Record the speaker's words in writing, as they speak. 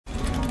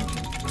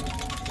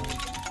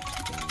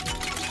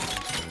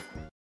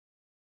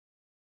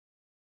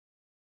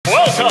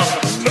Welcome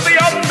to the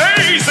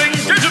amazing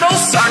digital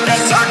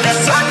circus, circus,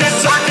 circus,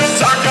 circus,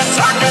 circus,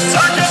 circus,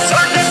 circus,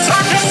 circus,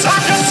 circus,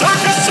 circus,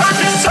 circus,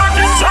 circus,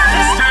 circus,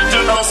 circus,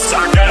 digital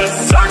circus,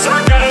 circus,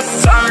 circus,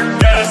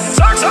 circus,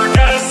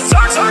 circus,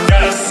 circus,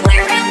 circus.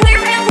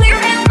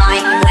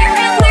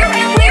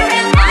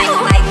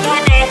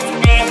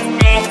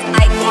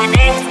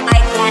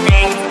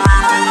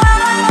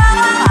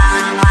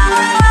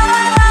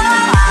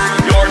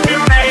 Your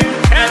new name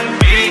can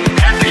be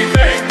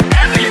anything,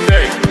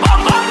 anything.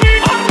 Pomni,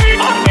 Pomni,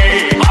 Pomni,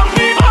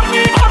 Pomni,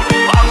 Pomni,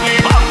 Pomni, Pomni,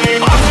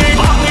 Pomni,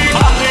 Pomni,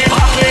 Pomni,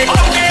 Pomni, Pomni,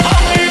 Pomni,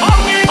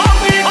 Pomni,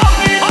 Pomni,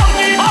 Pomni,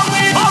 Pomni,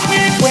 Pomni,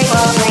 Pomni.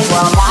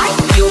 Why?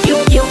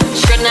 You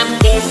shouldn't have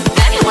this.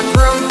 Anyone's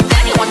room,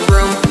 anyone's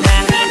room.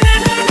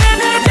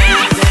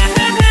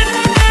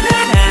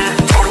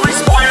 Totally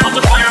spoiled,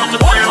 spoiled,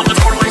 spoiled,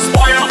 totally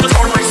spoiled,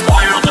 totally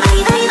spoiled.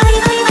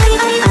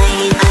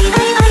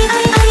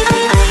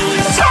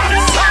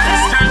 Circus,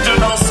 circus,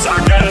 digital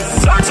circus,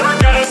 circus,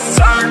 circus,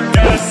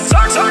 circus,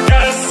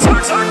 circus,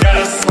 circus,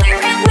 circus.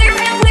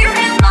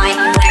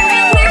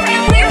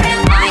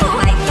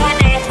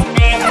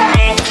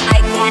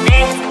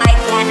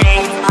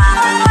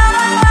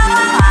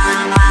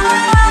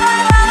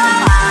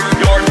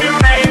 Your new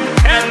name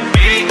can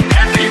be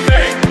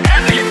anything,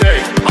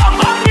 anything.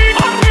 Pomni,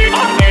 Pomni,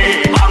 Pomni,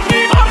 Pomni,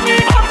 Pomni,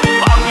 Pomni, Pomni,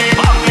 Pomni,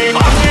 Pomni,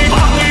 Pomni,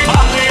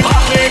 Pomni,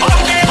 Pomni, Pomni, Pomni,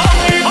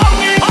 Pomni,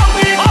 Pomni,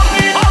 Pomni,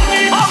 Pomni,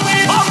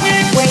 Pomni, Pomni.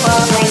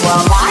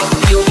 Why?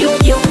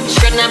 You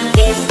shouldn't have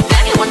this.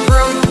 Anyone's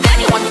room,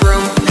 anyone's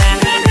room.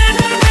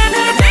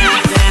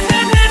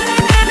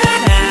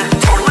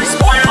 Totally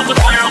spoiled,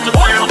 spoiled,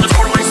 spoiled,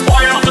 totally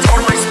spoiled,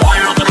 totally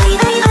spoiled.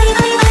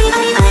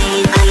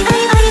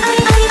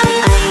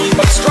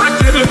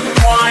 Abstracted,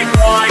 why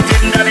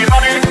didn't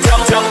anybody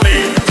tell me?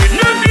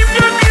 Didn't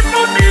anybody,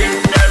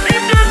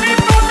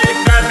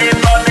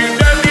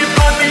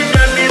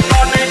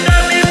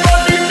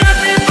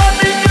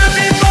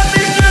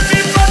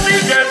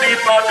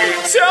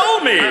 tell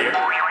me?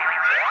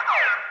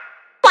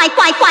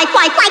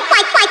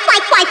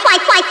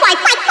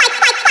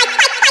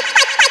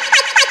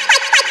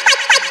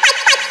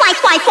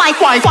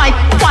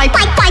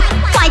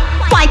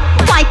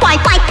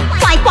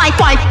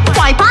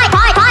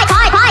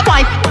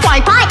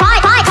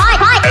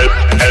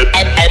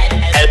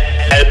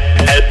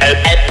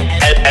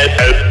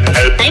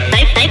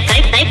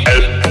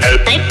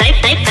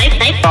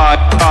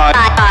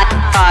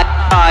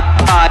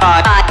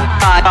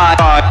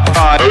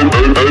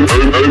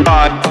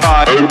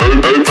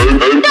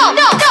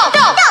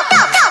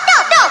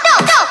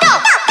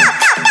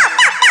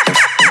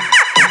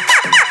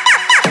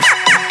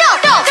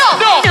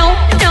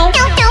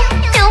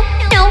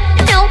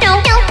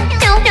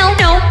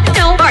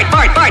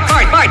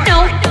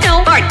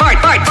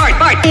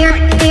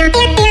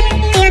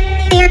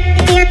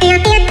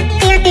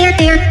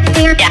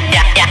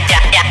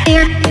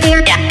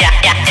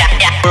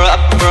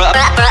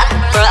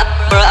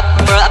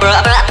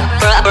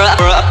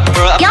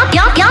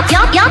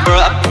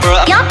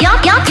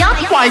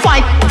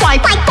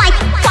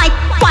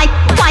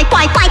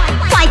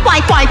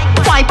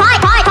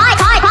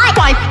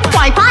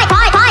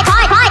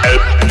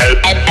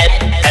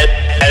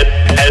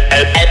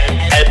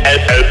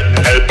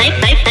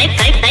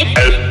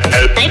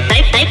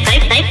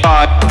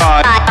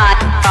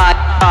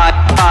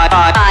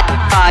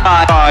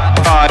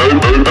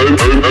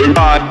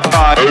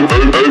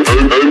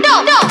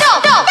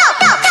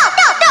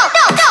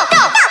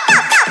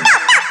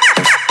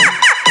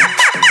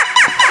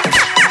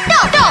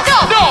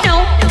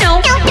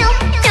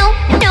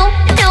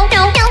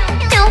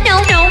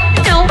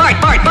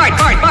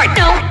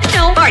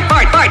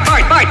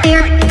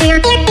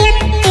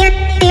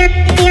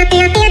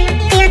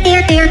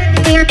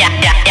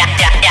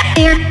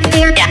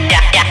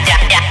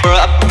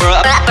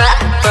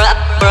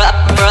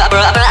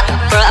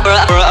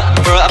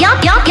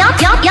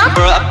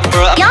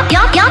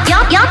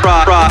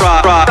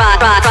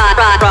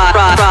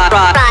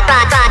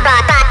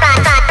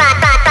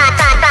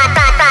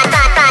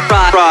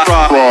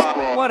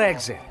 What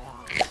exit?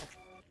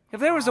 If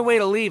there was a way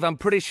to leave, I'm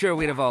pretty sure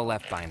we'd have all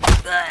left by now.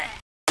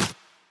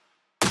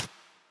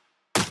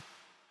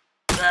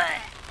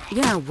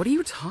 Yeah, what are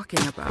you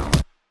talking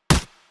about?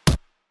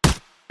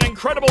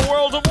 Incredible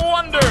world of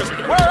wonders,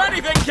 where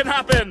anything can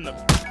happen,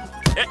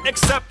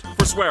 except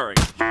for swearing.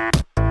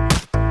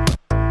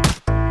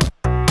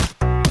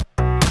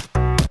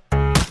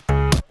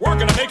 We're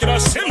gonna make it a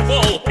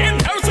simple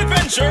in-house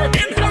adventure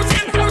in